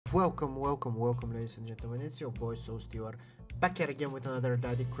Welcome, ladies and gentlemen. It's your boy Stewart back here again with another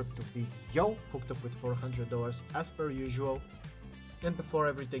DaddyCrypto video. Hooked up with $400 as per usual. And before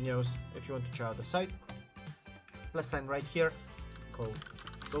everything else, if you want to try out the site, plus sign right here, code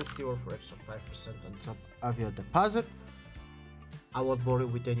Stewart for extra 5% on top of your deposit. I won't bore you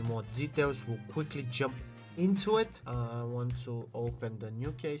with any more details. We'll quickly jump into it. I want to open the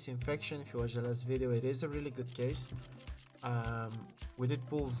new case Infection. If you watched the last video, it is a really good case. We did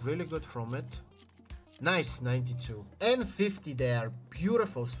pull really good from it. Nice, 92 and 50 there.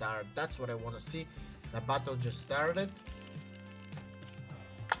 Beautiful start. That's what I want to see. The battle just started.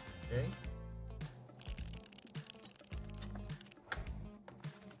 Okay.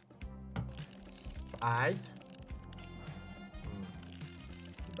 Alright.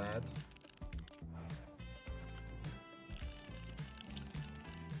 Bad.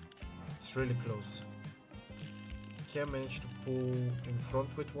 It's really close. Okay, I managed to pull in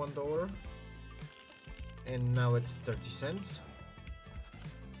front with $1 and now it's 30 cents.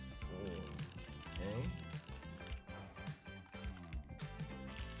 Okay,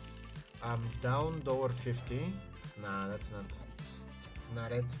 I'm down $1.50. Nah, that's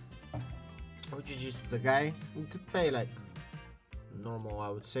not it. GG's to the guy. We did pay like normal, I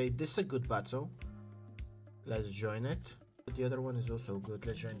would say. This is a good battle. Let's join it. But the other one is also good.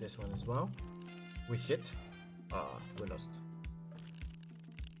 Let's join this one as well. We hit. We lost.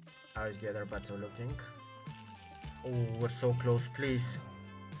 How is the other battle looking? Oh, we're so close, please.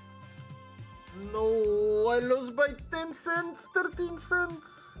 No, I lost by 10 cents, 13 cents.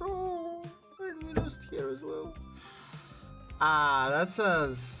 Oh, and we lost here as well. That's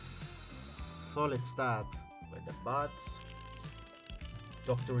a solid start with the bots.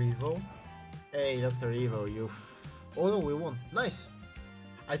 Dr. Evo. Hey, Dr. Evo, oh no, we won. Nice.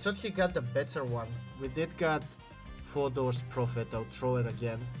 I thought he got the better one. We did got $4 profit. I'll throw it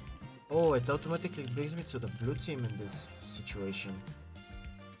again. Oh, it automatically brings me to the blue team in this situation.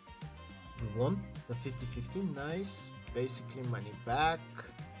 We won the 50-50. Nice. Basically money back.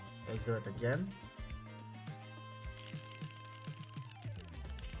 Let's do it again.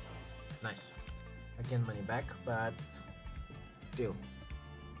 Nice. Again money back, but still.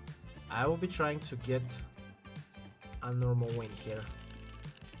 I will be trying to get a normal win here.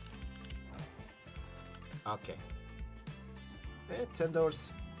 Okay. $10.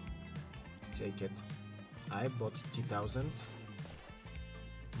 Take it. I bought 2,000.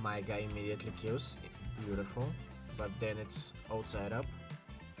 My guy immediately kills. Beautiful. But then it's outside up.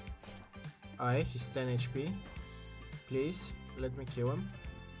 Alright, he's 10 HP. Please, let me kill him.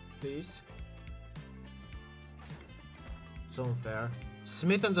 Please. It's unfair.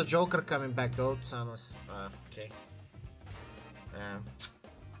 Smith and the Joker coming back though. Thanos. Okay.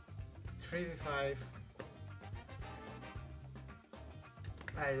 3v5.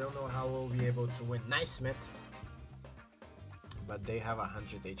 I don't know how we'll be able to win. Nice, Smith. But they have a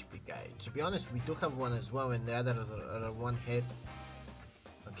 100 HP guy. To be honest, we do have one as well, and the other one hit.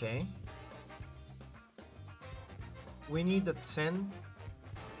 Okay. We need a 10.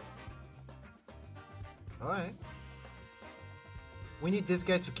 Alright. We need this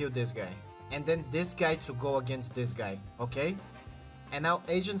guy to kill this guy. And then this guy to go against this guy. Okay? And now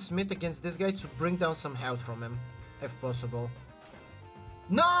Agent Smith against this guy to bring down some health from him. If possible.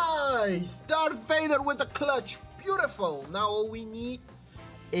 Nice! Darth Vader with the clutch. Beautiful. Now all we need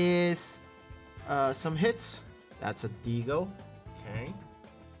is some hits. That's a Deagle. Okay.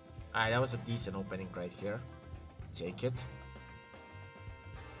 Alright, that was a decent opening right here. Take it.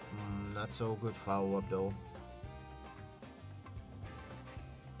 Not so good follow-up though.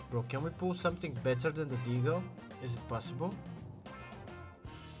 Bro, can we pull something better than the Deagle? Is it possible?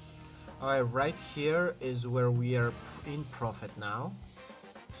 Alright, right here is where we are in profit now.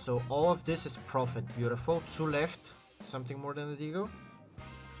 So all of this is profit. Beautiful. 2 left. Something more than the Deagle?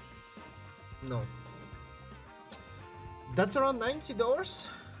 No. That's around $90.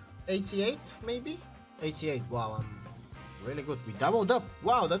 88 maybe? 88. Wow, I'm really good. We doubled up.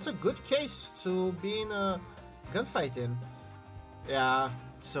 Wow, that's a good case to be in a gunfight in. Yeah,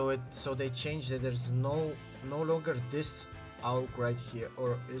 so they changed it. There's no longer this AUG right here.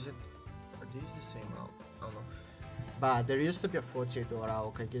 Or is it? Are these the same AUG? I don't know. But there used to be a $48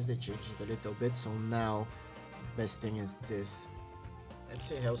 AUG. I guess they changed it a little bit. So now, best thing is this. Let's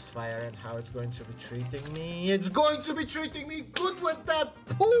see Hellsfire and how it's going to be treating me. It's going to be treating me good with that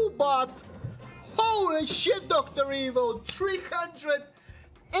pool bot. Holy shit, Dr. Evo. 300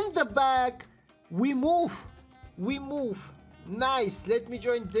 in the back. We move. We move. Nice. Let me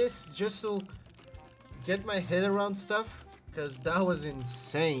join this just to get my head around stuff, because that was insane. Sheesh. 300 in the back. We move. We move. Nice. Let me join this just to get my head around stuff, because that was insane. Sheesh. 300 in the back. We move. We move. Nice. Let me join this just to get my head around stuff, because that was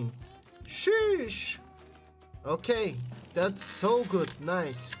insane. Sheesh. Okay, that's so good.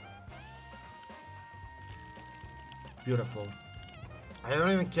 Nice. Beautiful. I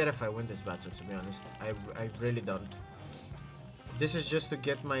don't even care if I win this battle, to be honest. I really don't. This is just to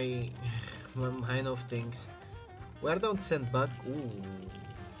get my my mind off things. Where don't send back? Ooh.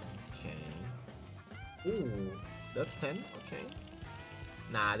 Okay. Ooh. That's 10? Okay.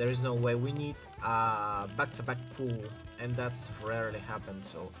 Nah, there is no way. We need back-to-back pool, and that rarely happens,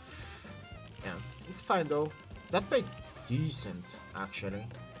 so yeah. It's fine though. That paid decent, actually.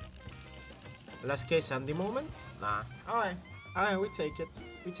 Last case Andy moment? Nah. Alright. Alright, we take it.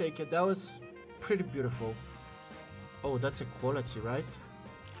 We take it. That was pretty beautiful. Oh, that's equality, right?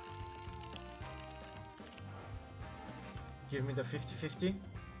 Give me the 50-50.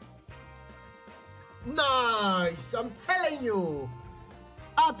 Nice! I'm telling you!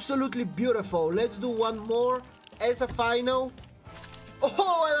 Absolutely beautiful. Let's do one more as a final.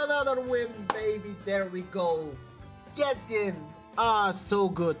 Oh, and another win, baby. There we go. Get in. Ah, so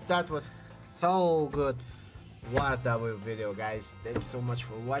good. That was so good. What a video, guys. Thank you so much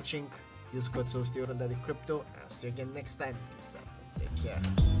for watching. Use code SOSTIOR on DaddyCrypto. I'll see you again next time. Peace out. Take care.